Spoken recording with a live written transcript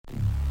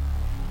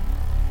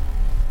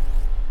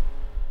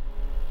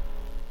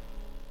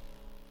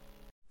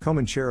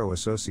Comanchero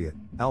associate,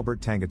 Albert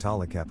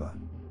Tangatalakepa,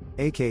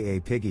 aka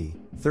Piggy,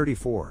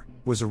 34,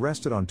 was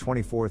arrested on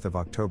 24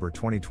 October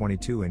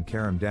 2022 in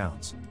Carrum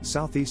Downs,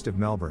 southeast of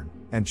Melbourne,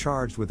 and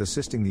charged with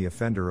assisting the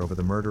offender over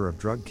the murder of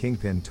drug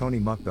kingpin Tony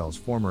Muckbell's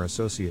former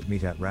associate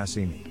Mithat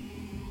Rassimi.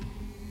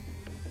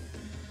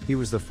 He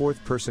was the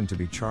fourth person to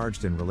be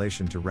charged in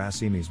relation to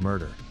Rassimi's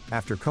murder,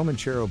 after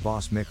Comanchero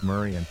boss Mick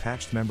Murray and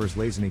patched members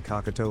Lazini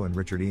Kakato and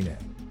Richard Ine.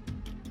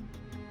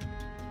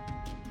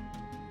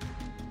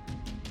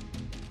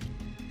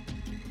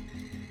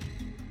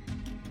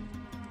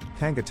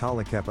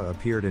 Tangatalakepa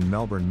appeared in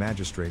Melbourne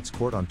Magistrates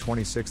Court on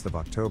 26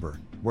 October,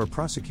 where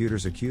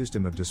prosecutors accused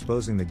him of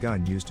disposing the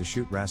gun used to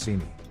shoot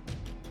Rassimi.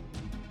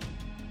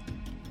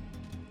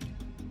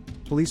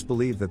 Police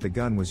believe that the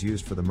gun was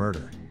used for the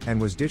murder,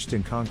 and was ditched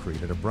in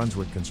concrete at a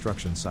Brunswick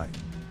construction site.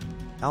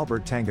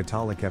 Albert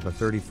Tangatalakepa,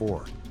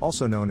 34,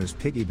 also known as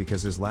Piggy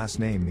because his last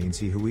name means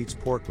he who eats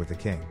pork with the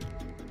king.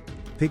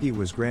 Piggy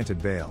was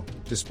granted bail,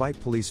 despite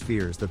police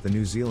fears that the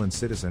New Zealand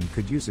citizen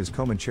could use his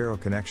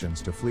Comanchero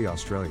connections to flee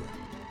Australia.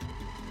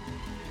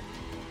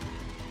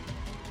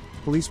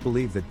 Police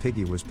believe that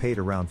Piggy was paid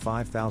around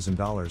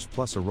 $5,000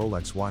 plus a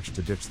Rolex watch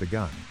to ditch the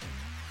gun.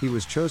 He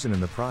was chosen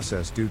in the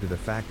process due to the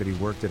fact that he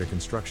worked at a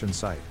construction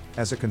site,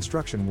 as a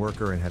construction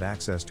worker and had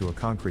access to a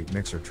concrete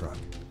mixer truck.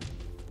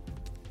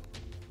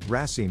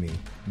 Rassimi,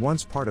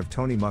 once part of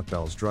Tony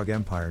Muckbell's drug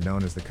empire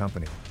known as the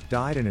Company,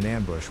 died in an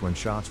ambush when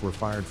shots were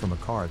fired from a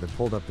car that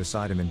pulled up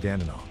beside him in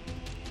Dandenong.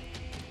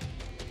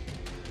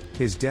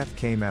 His death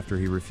came after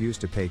he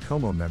refused to pay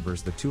Como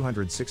members the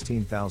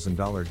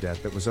 $216,000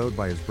 debt that was owed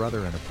by his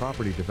brother and a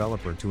property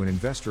developer to an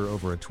investor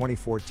over a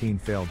 2014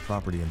 failed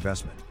property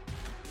investment.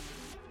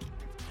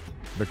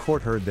 The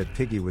court heard that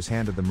Piggy was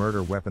handed the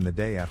murder weapon the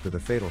day after the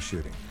fatal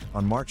shooting,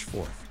 on March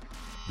 4.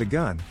 The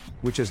gun,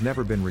 which has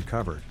never been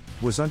recovered,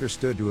 was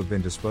understood to have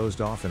been disposed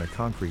off in a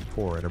concrete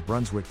pour at a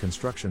Brunswick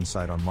construction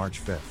site on March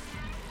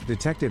 5.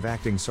 Detective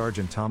Acting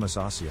Sergeant Thomas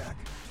Osiak,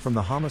 from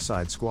the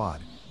Homicide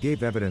Squad,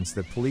 gave evidence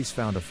that police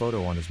found a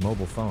photo on his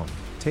mobile phone,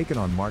 taken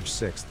on March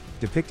 6,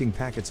 depicting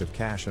packets of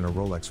cash and a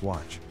Rolex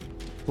watch.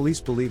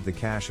 Police believe the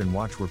cash and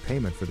watch were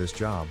payment for this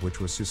job, which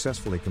was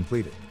successfully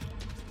completed.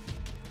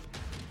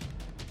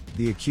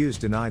 The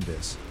accused denied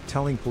this,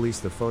 telling police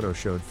the photo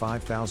showed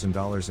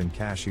 $5,000 in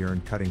cash he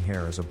earned cutting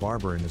hair as a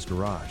barber in his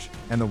garage,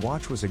 and the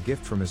watch was a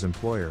gift from his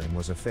employer and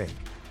was a fake.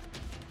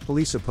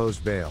 Police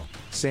opposed bail,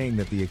 saying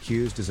that the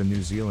accused is a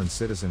New Zealand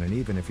citizen and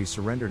even if he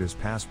surrendered his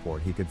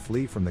passport he could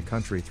flee from the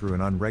country through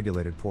an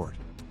unregulated port.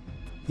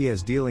 He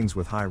has dealings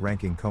with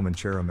high-ranking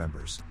Comanchero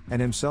members,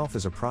 and himself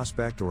is a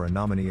prospect or a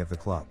nominee of the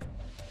club.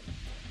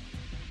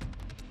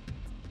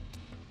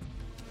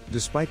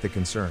 Despite the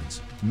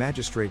concerns,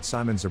 Magistrate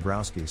Simon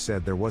Zabrowski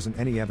said there wasn't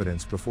any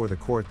evidence before the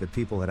court that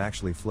people had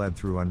actually fled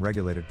through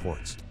unregulated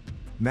ports.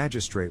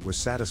 Magistrate was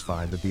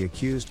satisfied that the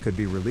accused could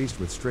be released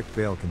with strict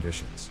bail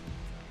conditions.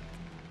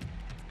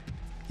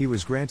 He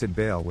was granted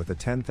bail with a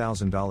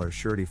 $10,000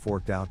 surety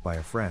forked out by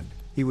a friend.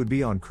 He would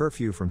be on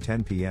curfew from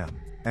 10 p.m.,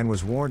 and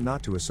was warned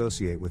not to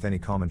associate with any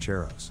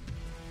Comancheros.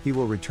 He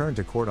will return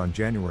to court on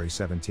January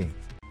 17.